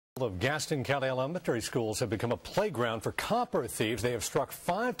couple of Gaston County elementary schools have become a playground for copper thieves. They have struck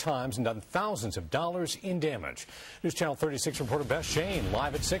 5 times and done thousands of dollars in damage. News Channel 36 reporter Beth Shane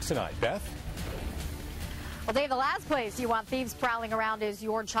live at 6 tonight. Beth? Well, Dave, the last place you want thieves prowling around is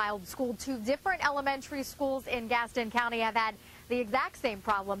your child's school. 2 different elementary schools in Gaston County have had the exact same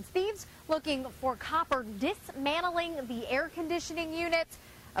problems. Thieves looking for copper, dismantling the air conditioning units.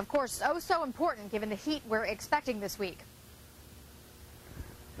 Of course, oh so important given the heat we're expecting this week.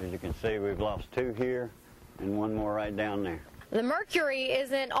 As you can see, we've lost 2 here and 1 more right down there. The mercury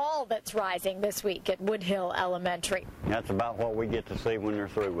isn't all that's rising this week at Woodhill Elementary. That's about what we get to see when they're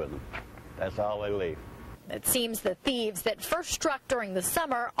through with them. That's all they leave. It seems the thieves that first struck during the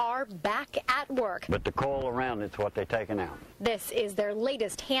summer are back at work. But the coil around it's what they're taking out. This is their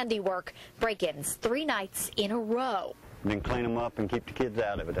latest handiwork. Break-ins 3 nights in a row. Then clean them up and keep the kids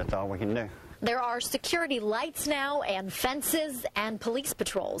out of it. That's all we can do. There are security lights now and fences and police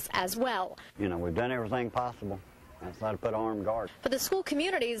patrols as well. You know, we've done everything possible. That's how to put armed guards. For the school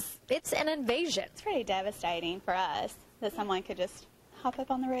communities, it's an invasion. It's pretty devastating for us that someone could just hop up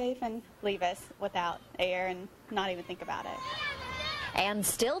on the roof and leave us without air and not even think about it. And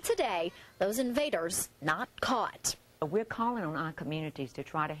still today, those invaders not caught. We're calling on our communities to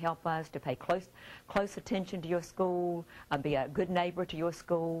try to help us to pay close attention to your school, be a good neighbor to your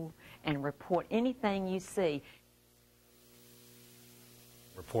school, and report anything you see.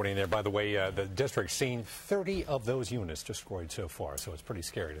 Reporting there, by the way, the district's seen 30 of those units destroyed so far, so it's pretty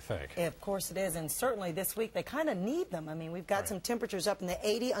scary to think. Of course it is, and certainly this week they kind of need them. I mean, we've got some temperatures up in the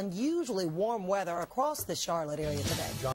 80, unusually warm weather across the Charlotte area today.